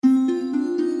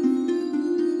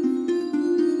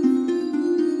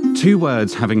Two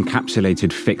words have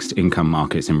encapsulated fixed income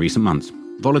markets in recent months: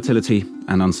 volatility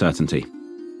and uncertainty.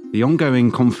 The ongoing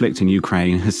conflict in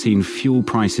Ukraine has seen fuel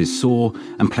prices soar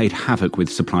and played havoc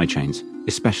with supply chains,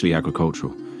 especially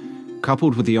agricultural.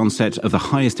 Coupled with the onset of the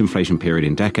highest inflation period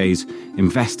in decades,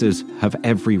 investors have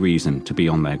every reason to be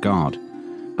on their guard.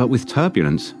 But with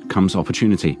turbulence comes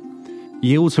opportunity.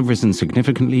 Yields have risen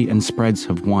significantly and spreads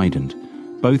have widened,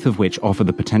 both of which offer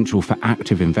the potential for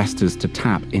active investors to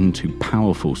tap into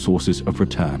powerful sources of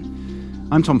return.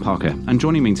 I'm Tom Parker, and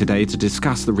joining me today to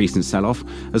discuss the recent sell-off,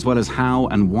 as well as how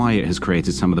and why it has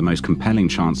created some of the most compelling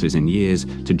chances in years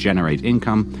to generate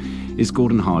income, is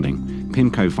Gordon Harding,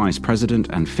 PIMCO Vice President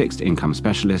and Fixed Income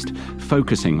Specialist,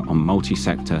 focusing on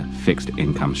multi-sector fixed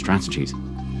income strategies.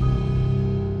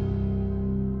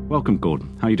 Welcome,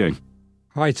 Gordon. How are you doing?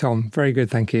 Hi, Tom. Very good,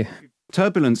 thank you.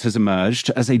 Turbulence has emerged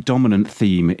as a dominant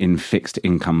theme in fixed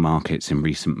income markets in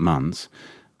recent months.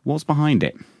 What's behind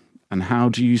it? And how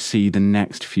do you see the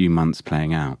next few months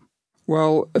playing out?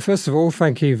 Well, first of all,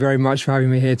 thank you very much for having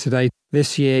me here today.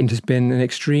 This year has been an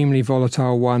extremely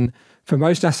volatile one for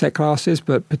most asset classes,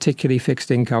 but particularly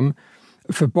fixed income.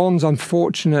 For bonds,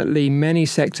 unfortunately, many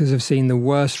sectors have seen the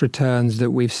worst returns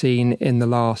that we've seen in the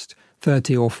last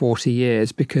 30 or 40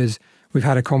 years because we've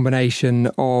had a combination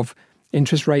of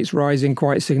interest rates rising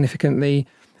quite significantly.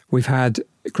 We've had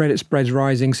credit spreads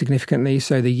rising significantly,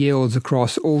 so the yields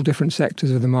across all different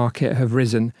sectors of the market have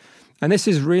risen. And this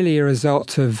is really a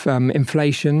result of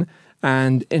inflation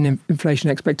and inflation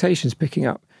expectations picking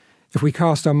up. If we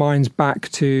cast our minds back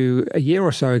to a year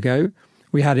or so ago,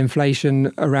 we had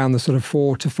inflation around the sort of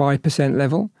 4 to 5%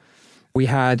 level. We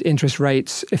had interest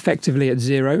rates effectively at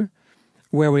zero.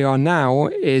 Where we are now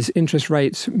is interest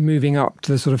rates moving up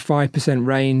to the sort of 5%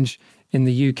 range in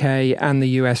the UK and the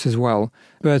US as well.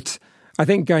 But I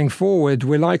think going forward,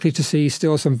 we're likely to see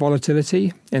still some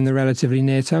volatility in the relatively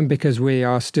near term because we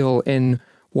are still in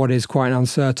what is quite an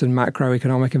uncertain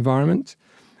macroeconomic environment.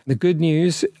 The good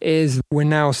news is we're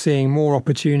now seeing more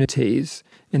opportunities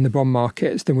in the bond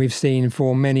markets than we've seen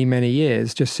for many, many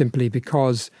years, just simply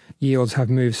because yields have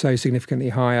moved so significantly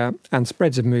higher and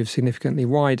spreads have moved significantly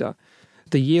wider.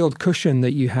 The yield cushion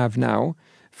that you have now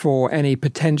for any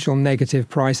potential negative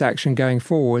price action going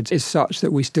forward is such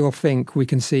that we still think we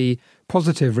can see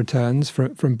positive returns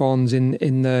from bonds in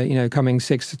the coming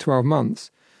 6 to 12 months.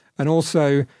 And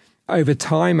also over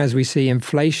time, as we see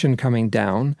inflation coming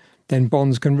down, then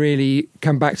bonds can really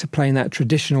come back to playing that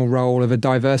traditional role of a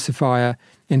diversifier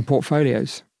in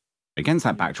portfolios. Against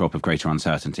that backdrop of greater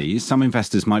uncertainty, some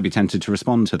investors might be tempted to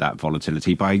respond to that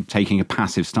volatility by taking a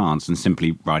passive stance and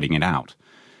simply riding it out.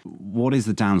 What is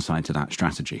the downside to that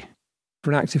strategy?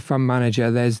 For an active fund manager,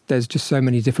 there's just so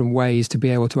many different ways to be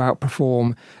able to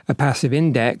outperform a passive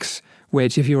index,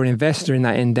 which if you're an investor in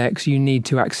that index, you need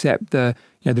to accept the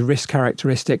risk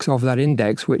characteristics of that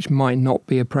index, which might not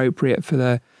be appropriate for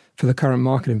the current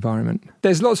market environment.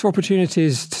 There's lots of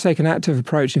opportunities to take an active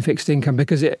approach in fixed income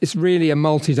because it's really a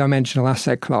multi-dimensional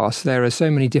asset class. There are so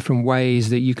many different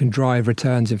ways that you can drive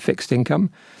returns in fixed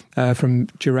income, from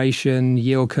duration,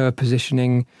 yield curve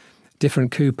positioning,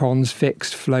 different coupons,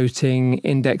 fixed, floating,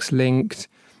 index-linked,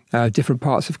 different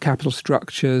parts of capital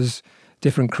structures,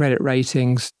 different credit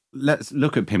ratings. Let's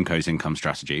look at PIMCO's income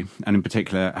strategy, and in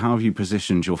particular, how have you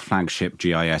positioned your flagship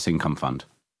GIS income fund?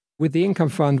 With the income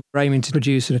fund, we're aiming to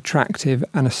produce an attractive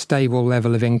and a stable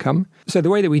level of income. So the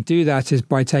way that we do that is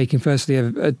by taking, firstly,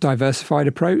 a diversified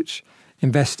approach,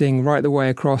 investing right the way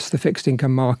across the fixed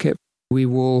income market. We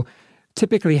will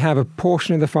typically have a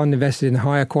portion of the fund invested in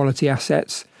higher quality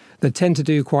assets that tend to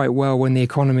do quite well when the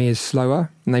economy is slower,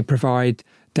 and they provide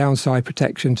downside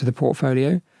protection to the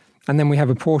portfolio. And then we have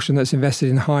a portion that's invested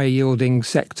in higher yielding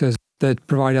sectors that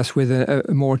provide us with a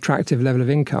more attractive level of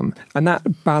income. And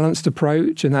that balanced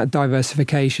approach and that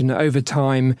diversification over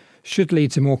time should lead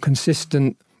to more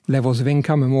consistent levels of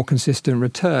income and more consistent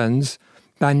returns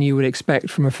than you would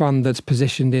expect from a fund that's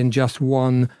positioned in just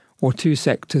one or two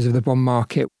sectors of the bond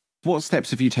market. What steps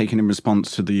have you taken in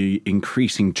response to the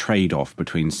increasing trade-off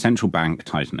between central bank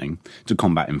tightening to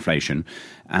combat inflation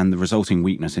and the resulting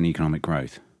weakness in economic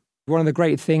growth? One of the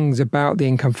great things about the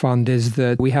income fund is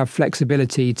that we have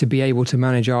flexibility to be able to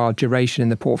manage our duration in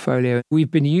the portfolio. We've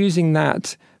been using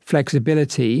that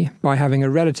flexibility by having a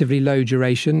relatively low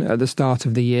duration at the start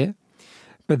of the year.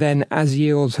 But then as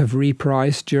yields have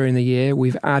repriced during the year,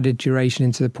 we've added duration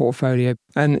into the portfolio.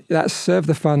 And that's served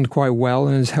the fund quite well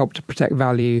and has helped to protect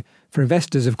value for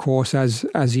investors, of course,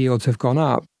 as yields have gone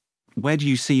up. Where do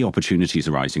you see opportunities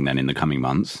arising then in the coming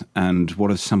months? And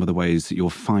what are some of the ways that you're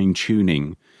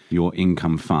fine-tuning your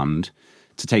income fund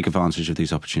to take advantage of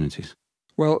these opportunities?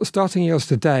 Well, starting yields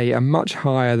today are much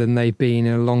higher than they've been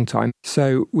in a long time.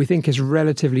 So we think it's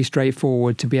relatively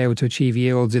straightforward to be able to achieve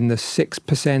yields in the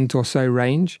 6% or so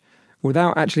range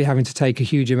without actually having to take a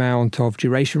huge amount of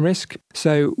duration risk.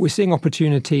 So we're seeing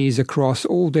opportunities across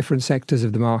all different sectors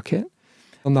of the market.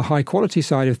 On the high quality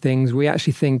side of things, we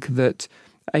actually think that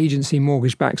agency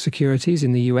mortgage-backed securities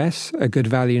in the US are good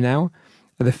value now.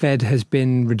 The Fed has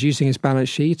been reducing its balance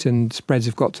sheet and spreads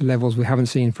have got to levels we haven't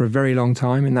seen for a very long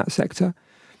time in that sector.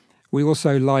 We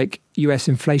also like US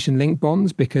inflation-linked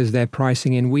bonds because they're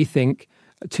pricing in, we think,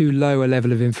 too low a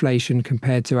level of inflation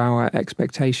compared to our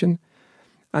expectation.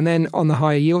 And then on the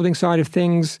higher yielding side of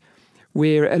things,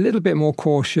 we're a little bit more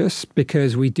cautious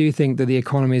because we do think that the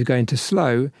economy is going to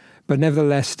slow, but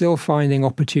nevertheless still finding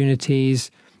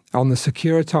opportunities on the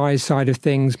securitized side of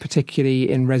things, particularly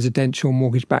in residential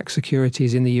mortgage-backed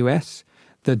securities in the US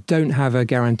that don't have a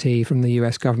guarantee from the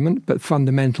US government, but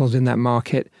fundamentals in that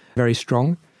market very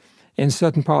strong. In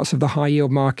certain parts of the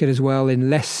high-yield market as well, in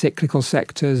less cyclical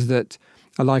sectors that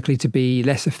are likely to be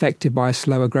less affected by a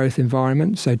slower growth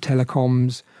environment, so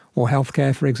telecoms or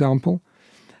healthcare, for example,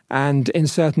 and in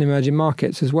certain emerging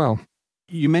markets as well.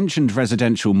 You mentioned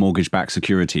residential mortgage-backed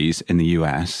securities in the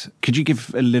US. Could you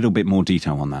give a little bit more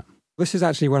detail on that? This is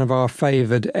actually one of our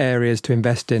favoured areas to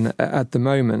invest in at the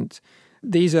moment.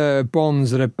 These are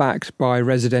bonds that are backed by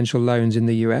residential loans in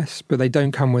the US, but they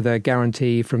don't come with a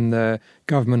guarantee from the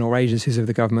government or agencies of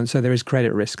the government, so there is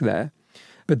credit risk there.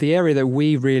 But the area that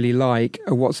we really like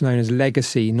are what's known as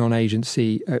legacy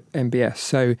non-agency MBS.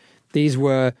 So these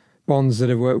were bonds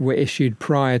that were issued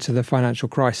prior to the financial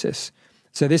crisis.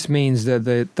 So this means that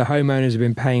the homeowners have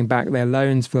been paying back their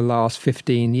loans for the last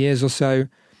 15 years or so.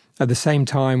 At the same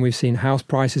time, we've seen house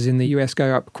prices in the US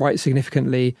go up quite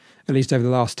significantly, at least over the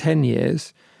last 10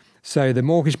 years. So the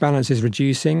mortgage balance is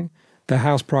reducing, the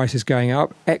house price is going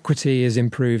up, equity is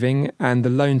improving, and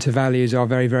the loan to values are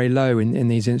very, very low in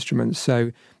these instruments.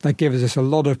 So that gives us a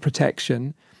lot of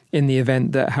protection in the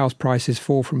event that house prices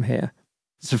fall from here.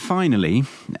 So finally,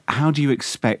 how do you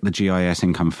expect the GIS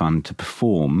Income Fund to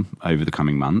perform over the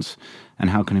coming months,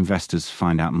 and how can investors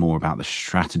find out more about the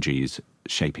strategies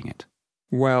shaping it?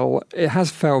 Well, it has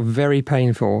felt very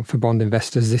painful for bond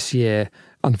investors this year,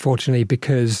 unfortunately,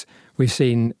 because we've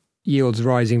seen yields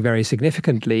rising very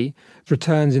significantly.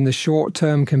 Returns in the short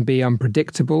term can be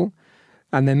unpredictable,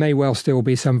 and there may well still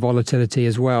be some volatility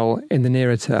as well in the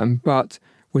nearer term. But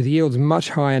with yields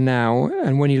much higher now,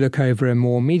 and when you look over a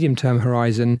more medium-term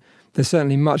horizon, there's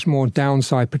certainly much more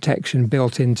downside protection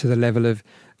built into the level of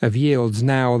yields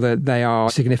now that they are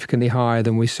significantly higher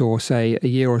than we saw, say, a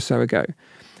year or so ago.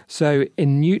 So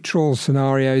in neutral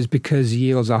scenarios, because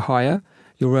yields are higher,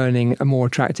 you're earning a more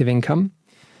attractive income.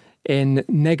 In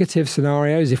negative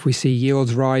scenarios, if we see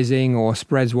yields rising or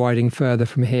spreads widening further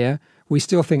from here, we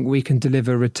still think we can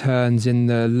deliver returns in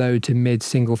the low to mid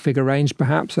single figure range,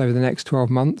 perhaps over the next 12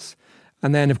 months.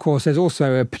 And then, of course, there's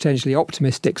also a potentially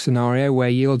optimistic scenario where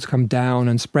yields come down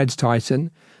and spreads tighten.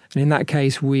 And in that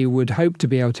case, we would hope to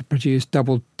be able to produce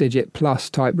double-digit plus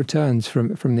type returns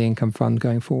from the income fund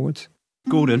going forwards.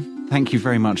 Gordon, thank you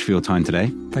very much for your time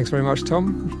today. Thanks very much,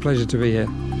 Tom. Pleasure to be here.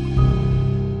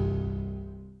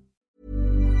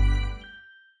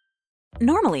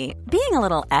 Normally, being a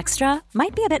little extra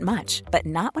might be a bit much, but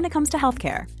not when it comes to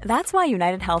healthcare. That's why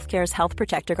United Healthcare's Health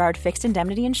Protector Guard fixed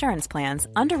indemnity insurance plans,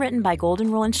 underwritten by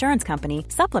Golden Rule Insurance Company,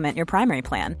 supplement your primary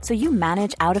plan so you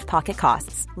manage out-of-pocket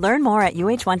costs. Learn more at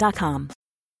uh1.com.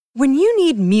 When you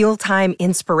need mealtime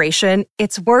inspiration,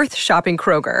 it's worth shopping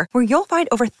Kroger, where you'll find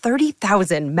over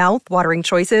 30,000 mouth-watering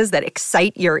choices that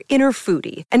excite your inner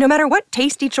foodie. And no matter what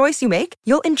tasty choice you make,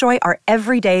 you'll enjoy our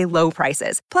everyday low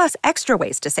prices, plus extra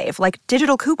ways to save, like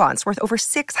digital coupons worth over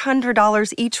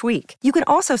 $600 each week. You can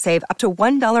also save up to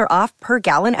 $1 off per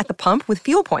gallon at the pump with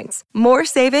fuel points. More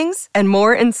savings and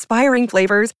more inspiring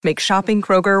flavors make shopping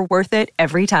Kroger worth it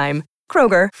every time.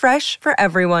 Kroger, fresh for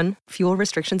everyone. Fuel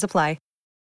restrictions apply.